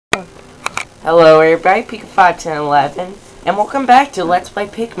Hello everybody, Pika51011, and welcome back to Let's Play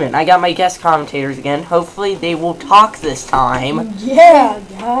Pikmin. I got my guest commentators again. Hopefully they will talk this time. Yeah,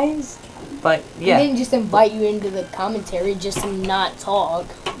 guys. But, We yeah. didn't just invite you into the commentary just to not talk.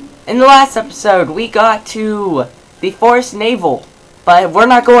 In the last episode, we got to the Forest Naval, but we're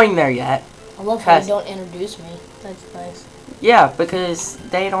not going there yet. I love how you don't introduce me. That's nice. Yeah, because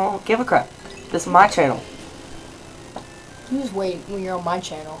they don't give a crap. This is my channel. You just wait when you're on my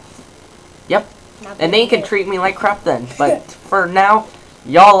channel. Yep. And they can treat me like crap then. But for now,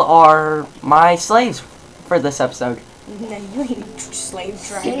 y'all are my slaves for this episode. No, you ain't slave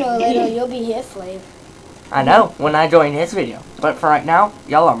driving. Sooner or later, you'll be his slave. I know, when I join his video. But for right now,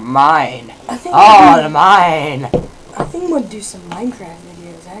 y'all are mine. I think All mine. I think we'll do some Minecraft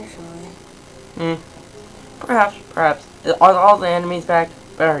videos, actually. Perhaps. Are all the enemies back?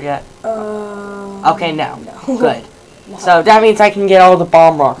 Better yet. Okay, now. No. Good. No. So that means I can get all the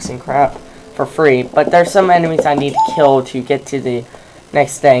bomb rocks and crap for free. But there's some enemies I need to kill to get to the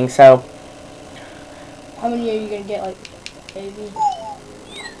next thing, so. How many are you gonna get, like, maybe?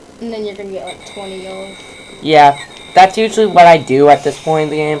 And then you're gonna get, like, 20 yellows. Yeah, that's usually what I do at this point in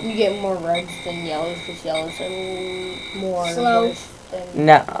the game. You get more reds than yellows, because yellows are more Slow. worse than...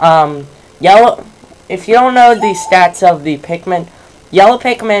 No, yellow. If you don't know the stats of the Pikmin, yellow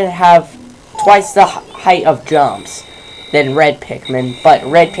Pikmin have twice the height of jumps than red Pikmin, but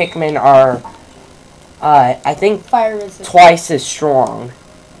red Pikmin are, I think, Fire resistant. twice as strong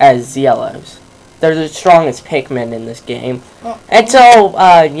as yellows. They're the strongest Pikmin in this game. Until,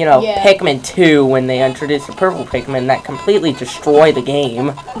 you know, Yeah. Pikmin 2, when they introduced the purple Pikmin that completely destroy the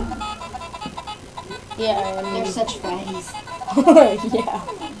game. Yeah, I mean... They're such fatties. yeah.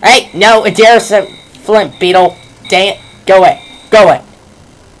 Hey, no, it's your Flint Beetle. Dang it. Go away. Go away.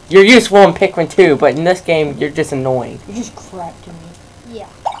 You're useful in Pikmin 2, but in this game, you're just annoying. You're just crap to me. Yeah.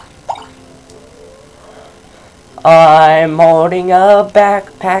 I'm holding a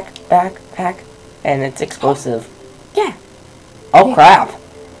backpack, and it's explosive. Yeah. Oh, crap.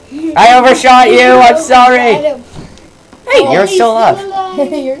 I overshot you. I'm sorry. Hey, you're still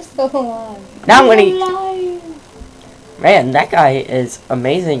alive. You're still alive. Now I'm gonna eat. Man, that guy is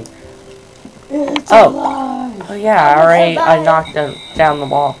amazing. It's Oh. alive. Oh, yeah, I knocked down the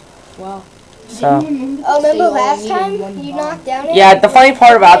wall. Wow. So. Oh, remember So last you time needed one you bomb. knocked down it? Yeah, the funny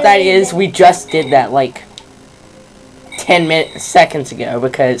part about that is we just did that like 10 seconds ago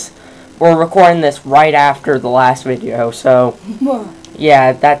because we're recording this right after the last video. So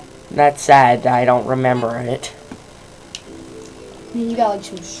yeah, that's sad. I don't remember it. You got like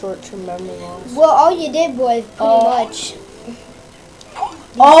some short-term memory loss. Well, all you did was pretty much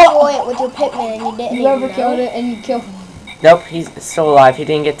Oh! destroy it with your Pikmin, and you didn't You even ever know. killed it and you killed him? Nope, he's still alive. He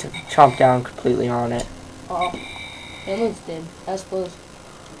didn't get to chomp down completely on it. Oh. It almost did. That's close.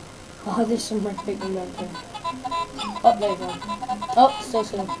 Oh, there's some red Pikmin back there. Oh, there you go. Oh, still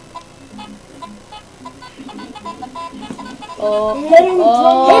soon. Oh. Hit him,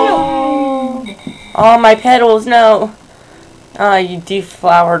 Oh. Oh, my petals, no. You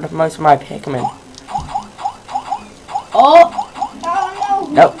deflowered most of my Pikmin. Oh. Oh,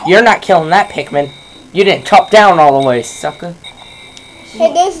 no. Nope, you're not killing that Pikmin. You didn't chop down all the way, sucker.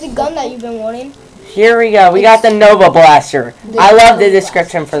 Hey, there's the gun that you've been wanting. Here we go. We got the Nova Blaster. I love the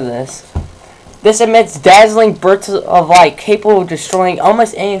description for this. This emits dazzling bursts of light capable of destroying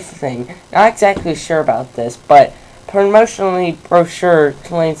almost anything. Not exactly sure about this, but promotionally brochure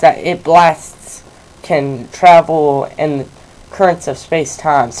claims that it blasts can travel in the currents of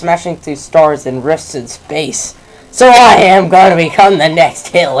space-time, smashing through stars and rifts in space. So I am going to become the next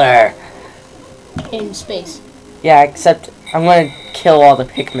Hitler. In space. Yeah, except I'm going to kill all the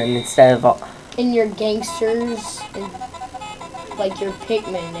Pikmin instead of all... In your gangsters and like your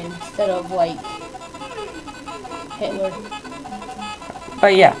Pikmin instead of like Hitler.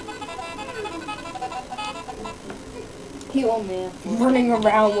 But yeah. He won't man. Running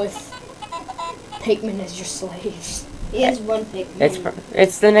around with Pikmin as your slaves. He has one Pikmin.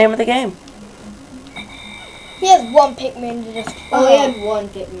 It's the name of the game. He has one Pikmin to just... Oh, he had one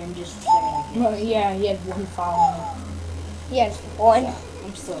Pikmin just a second. Well, yeah, he had one follower. He has one.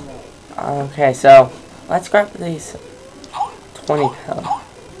 I'm still right. Okay, so let's grab these 20 pills.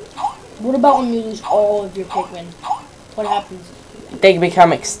 What about when you lose all of your Pikmin? What happens? They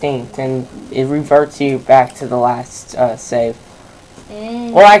become extinct and it reverts you back to the last save.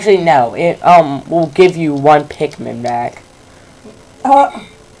 Well, actually, no. It will give you one Pikmin back.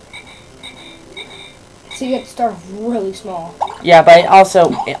 So you have to start really small. Yeah, but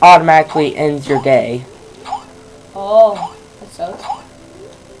it automatically ends your day. Oh, that sucks.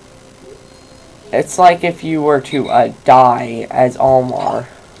 It's like if you were to die as Almar.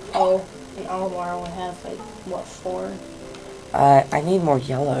 Oh, and Olimar only has like, what, 4? I need more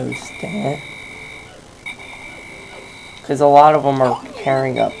yellows, dang it. Because a lot of them are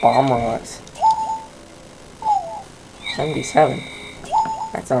carrying up bomb rocks. 77.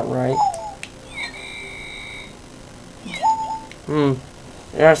 That's not right.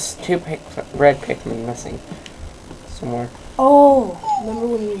 There's 2 red Pikmin missing somewhere. Oh, remember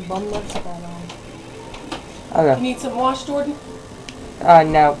when we bum rushed that I don't know. You need some wash, Jordan?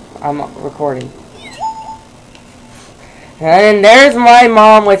 No, I'm recording. And there's my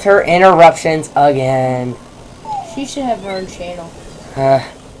mom with her interruptions again. She should have her own channel.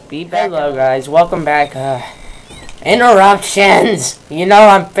 Be back. Hello, guys. Welcome back. Interruptions! You know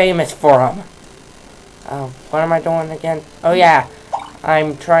I'm famous for them. What am I doing again? Oh, yeah.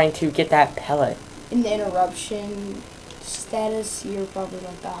 I'm trying to get that pellet. In the interruption status, you're probably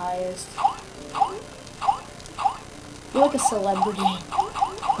like the highest. You're like a celebrity.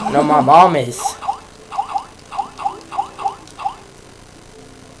 No, my mom is.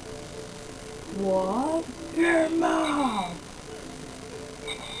 What? Your mom!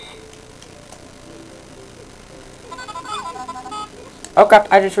 Oh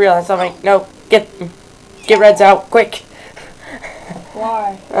crap, I just realized something. No, get reds out, quick.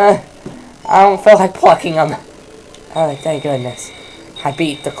 Why? I don't feel like plucking them. Oh, thank goodness. I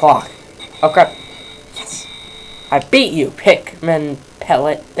beat the clock. Oh crap. Yes. I beat you, Pikmin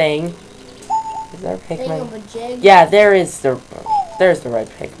pellet thing. Is there a Pikmin? Yeah, there's the red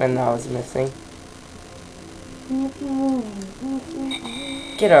Pikmin that I was missing.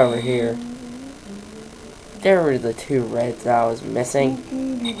 Get over here. There were the 2 reds that I was missing.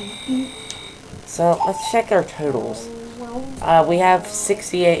 So let's check our totals. We have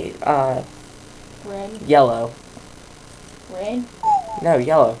 68 Red. Yellow. Red? No,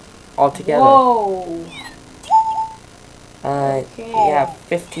 yellow. Altogether. Whoa! We have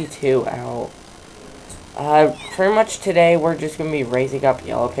 52 out. Pretty much today we're just gonna be raising up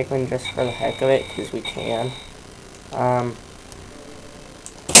yellow Pikmin just for the heck of it, because we can.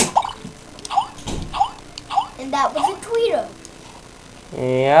 And that was a tweeter.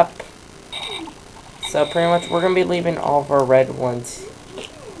 Yep. So pretty much we're gonna be leaving all of our red ones.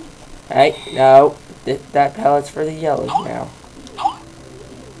 Hey, no, that pellet's for the yellows now.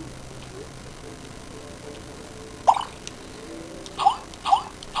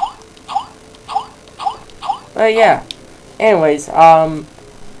 But yeah. Anyways, I'm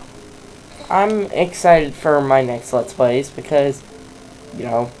excited for my next Let's Plays because, you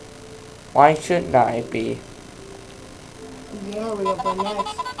know, why shouldn't I be? Yeah, we're gonna play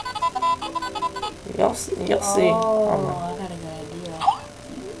next. You'll see. Oh, I got a good idea.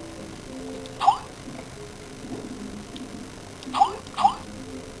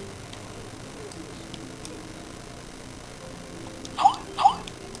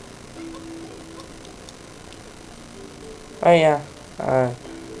 Oh yeah.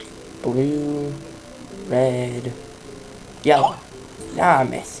 Blue, red, yellow. Nah, I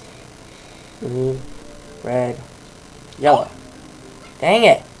missed. Blue, red, yellow. Dang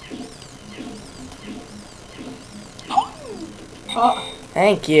it. Oh.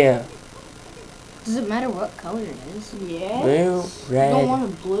 Thank you. Does it matter what color it is? Yeah. Blue, red. You don't want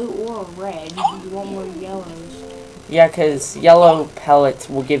a blue or a red. You want more yellows. Yeah, because yellow pellets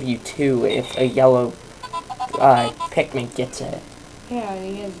will give you 2 if a yellow Pikmin gets it. Yeah, and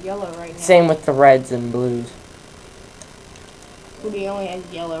he has yellow right now. Same with the reds and blues. But he only has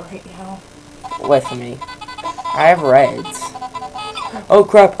yellow right now. With me. I have reds. Oh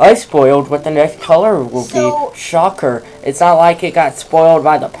crap, I spoiled what the next color will be. Shocker. It's not like it got spoiled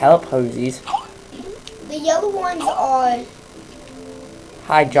by the pellet posies. The yellow ones are...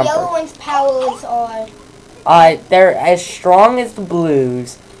 High jumper. Yellow ones' powers are... They're as strong as the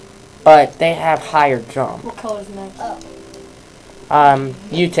blues, but they have higher jump. What color's next?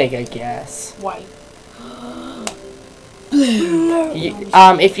 You take a guess. White.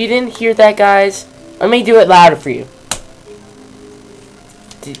 If you didn't hear that, guys, let me do it louder for you.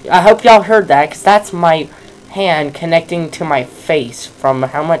 I hope y'all heard that, because that's my hand connecting to my face from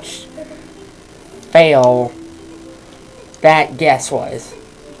how much fail that guess was.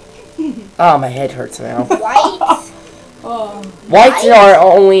 Oh, my head hurts now. White? Whites are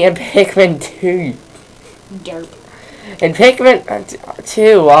only in Pikmin 2. Derp. In Pikmin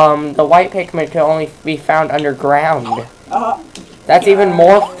 2, the white Pikmin can only be found underground. That's even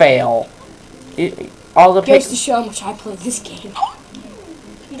more fail. All the Goes to show how much I play this game.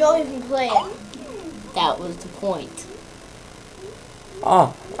 You don't even play it. That was the point.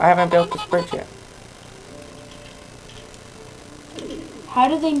 Oh, I haven't built this bridge yet. How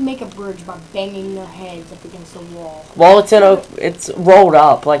do they make a bridge by banging their heads up against the wall? Well, it's rolled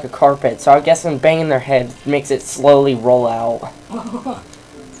up like a carpet, so I guess banging their head makes it slowly roll out.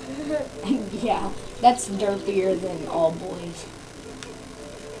 Yeah, that's derpier than Allboys.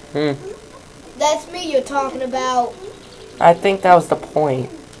 That's me you're talking about. I think that was the point.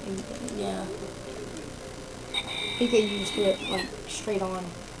 Yeah. He could just do it like straight on.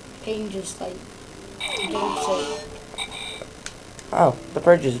 He can just like do it. Oh, the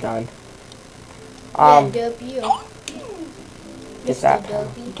bridge is done. Yeah, dope you. Is that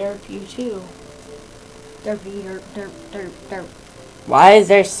Derp you too. Derpy, derp. Why is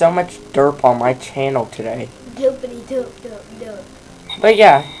there so much derp on my channel today? Dopey dope. But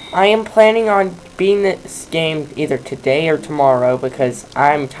yeah, I am planning on beating this game either today or tomorrow because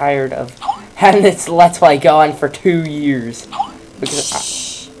I'm tired of having this Let's Play go on for 2 years.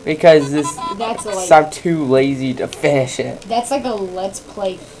 Because I'm too lazy to finish it. That's like a Let's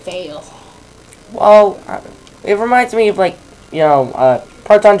Play fail. Well, it reminds me of like, you know,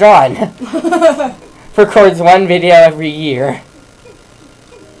 Part-Time John. Records 1 video every year.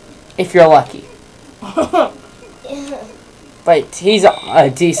 If you're lucky. But he's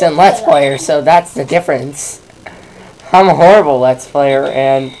a decent Let's Player, so that's the difference. I'm a horrible Let's Player,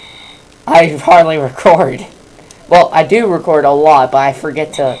 and I hardly record. Well, I do record a lot, but I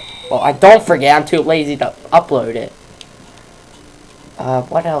forget to... Well, I don't forget. I'm too lazy to upload it.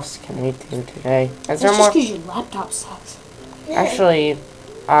 What else can we do today? Is there more? Just because your laptop sucks. Actually,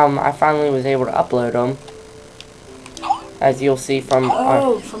 I finally was able to upload them. As you'll see from...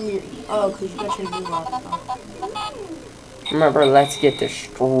 because you got your new laptop. Remember, let's get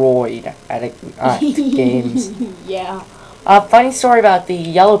destroyed at games. Yeah. Funny story about the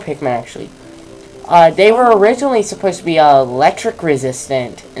yellow Pikmin, actually. They were originally supposed to be electric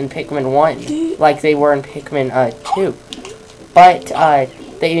resistant in Pikmin 1, like they were in Pikmin 2. But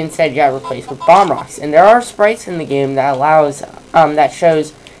they instead got replaced with bomb rocks. And there are sprites in the game that allows, that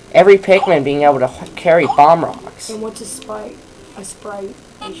shows every Pikmin being able to carry bomb rocks. And what's a sprite? A sprite,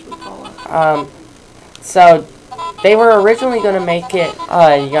 they should call it. So they were originally going to make it,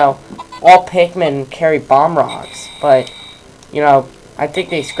 you know, all Pikmin carry bomb rocks, but, you know, I think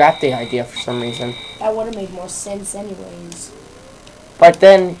they scrapped the idea for some reason. That would have made more sense anyways. But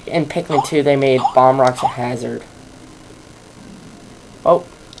then, in Pikmin 2, they made bomb rocks a hazard. Oh,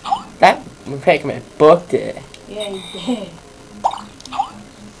 that Pikmin booked it. Yeah, he did.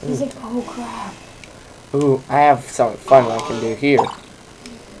 He's like, oh crap. Ooh, I have something fun I can do here.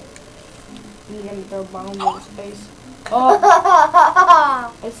 You gonna throw bombs in his face?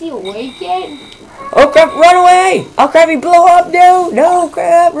 Oh, is he awake yet? Oh crap, run away! Oh crap, he blew up! No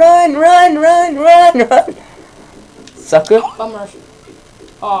crap, run! Sucker. Bummer.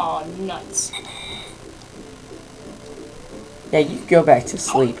 Oh, nuts. Yeah, you go back to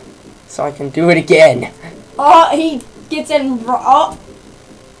sleep, so I can do it again. Oh, he gets in. Oh.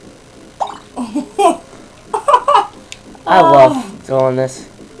 I love doing this.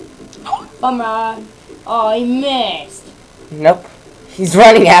 Bummer. Oh, he missed. Nope. He's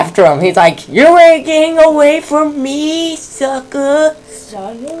running after him. He's like, "You ain't getting away from me, sucker."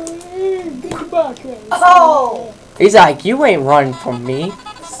 Oh! He's like, "You ain't running from me.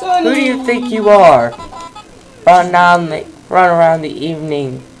 Sonny. Who do you think you are? Run around the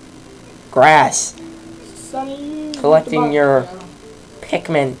evening grass, Sonny. collecting your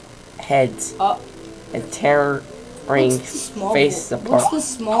Pikmin heads and tearing faces apart." What's the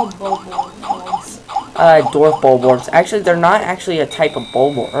small bulborb ones? Dwarf bulborbs. Actually, they're not actually a type of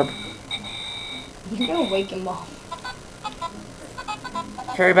bulborb. You're gonna wake him up.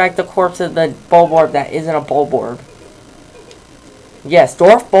 Carry back the corpse of the bulborb that isn't a bulborb. Yes,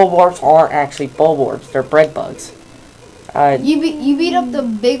 dwarf bulborbs aren't actually bulborbs. They're bread bugs. You beat up the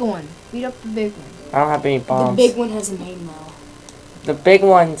big one. Beat up the big one. I don't have any bombs. The big one has a name now. The big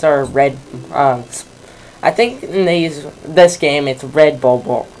ones are red. I think in this game it's red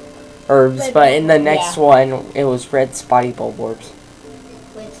bulborbs, but in the next one it was red spotty bulborbs.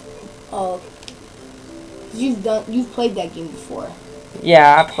 Oh, you've played that game before.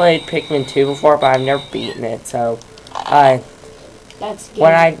 Yeah, I played Pikmin 2 before, but I've never beaten it. So, that's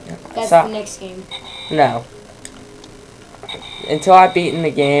the next game. No. Until I've beaten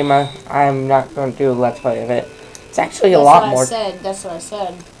the game, I'm not going to do a Let's Play of it. It's actually a lot more. That's what I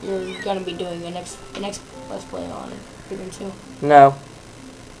said. You're going to be doing the next Let's Play on Pikmin 2. No.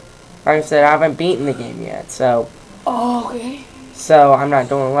 Like I said, I haven't beaten the game yet, so. Oh, okay. So I'm not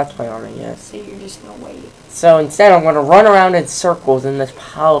doing a Let's Play on it yet. So you're just going to wait. So instead, I'm going to run around in circles in this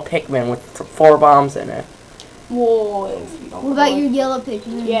pile of Pikmin with 4 bombs in it. Whoa, if you don't what about your yellow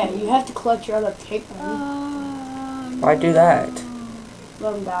Pikmin? Yeah, you have to collect your other Pikmin. Why do that?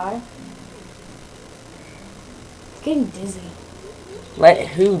 Let him die. It's getting dizzy. Let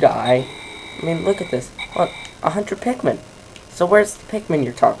who die? I mean, look at this. Look, 100 Pikmin. So where's the Pikmin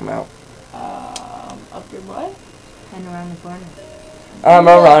you're talking about? Up your butt? And around the corner. I'm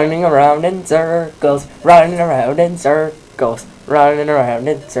running around in circles, running around in circles, running around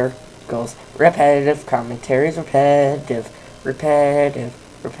in circles. Repetitive commentaries, repetitive, repetitive,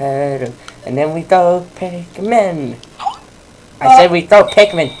 repetitive. And then we throw Pikmin. I said we throw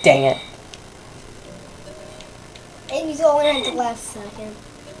Pikmin, dang it. And you throw it at the last second.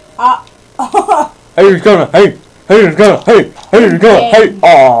 Hey, it's gonna, hey, it's gonna, hey, it's gonna, hey.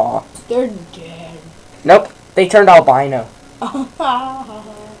 Aw. They're dead. Nope, they turned albino.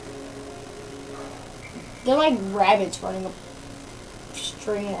 They're like rabbits running up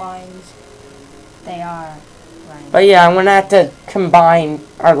string lines. They are. Right. But yeah, I'm gonna have to combine,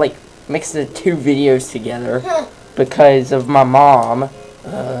 or like, mix the two videos together because of my mom.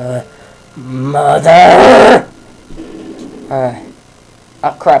 Mother!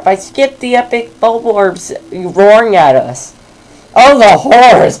 Oh crap, I skipped the epic bubble orbs roaring at us. Oh, the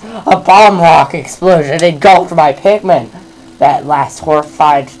horrors! A bomb rock explosion engulfed my Pikmin. That last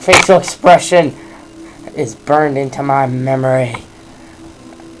horrified facial expression is burned into my memory.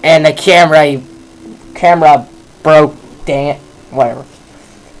 And the camera broke, dang it. Whatever.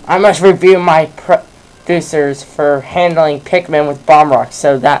 I must review my producers for handling Pikmin with bomb rocks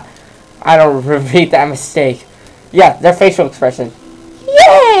so that I don't repeat that mistake. Yeah, their facial expression.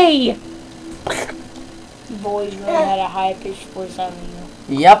 Yay! Boys really had a high-pitched voice on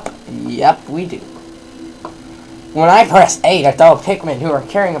you. Yep, we do. When I press A to throw Pikmin who are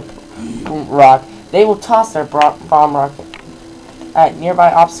carrying a rock, they will toss their bomb rock at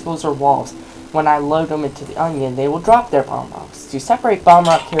nearby obstacles or walls. When I load them into the onion, they will drop their bomb rocks. To separate bomb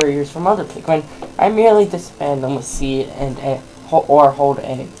rock carriers from other Pikmin, I merely disband them with C and A, or hold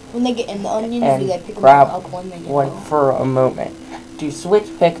A. When they get in the onions, And do they pick them grab up when they get one home? for a moment. To switch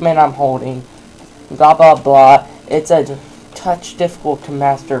Pikmin I'm holding, blah blah blah. It's a touch difficult to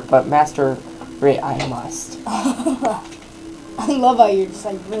master, but master it I must. I love how you're just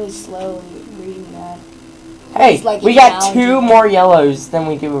like really slowly reading that. Hey, It's like we got analogy. 2 more yellows than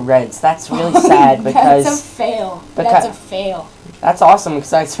we do reds. That's really sad because That's a fail. because- That's a fail. that's awesome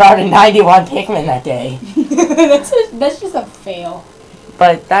because I sprouted 91 Pikmin that day. That's just a fail.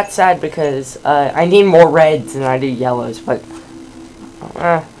 But that's sad because I need more reds than I do yellows. But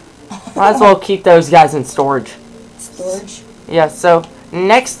might as well keep those guys in storage. Storage. Yeah. So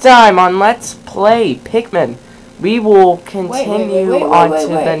next time on Let's Play Pikmin, we will continue on to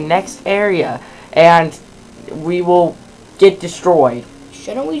the next area, and we will get destroyed.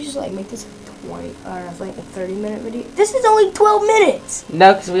 Shouldn't we just like make this a 20 or like a 30-minute video? This is only 12 minutes.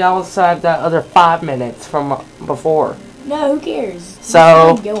 No, because we also have that other 5 minutes from before. No, who cares?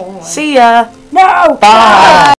 So, Go on. see ya. No. Bye.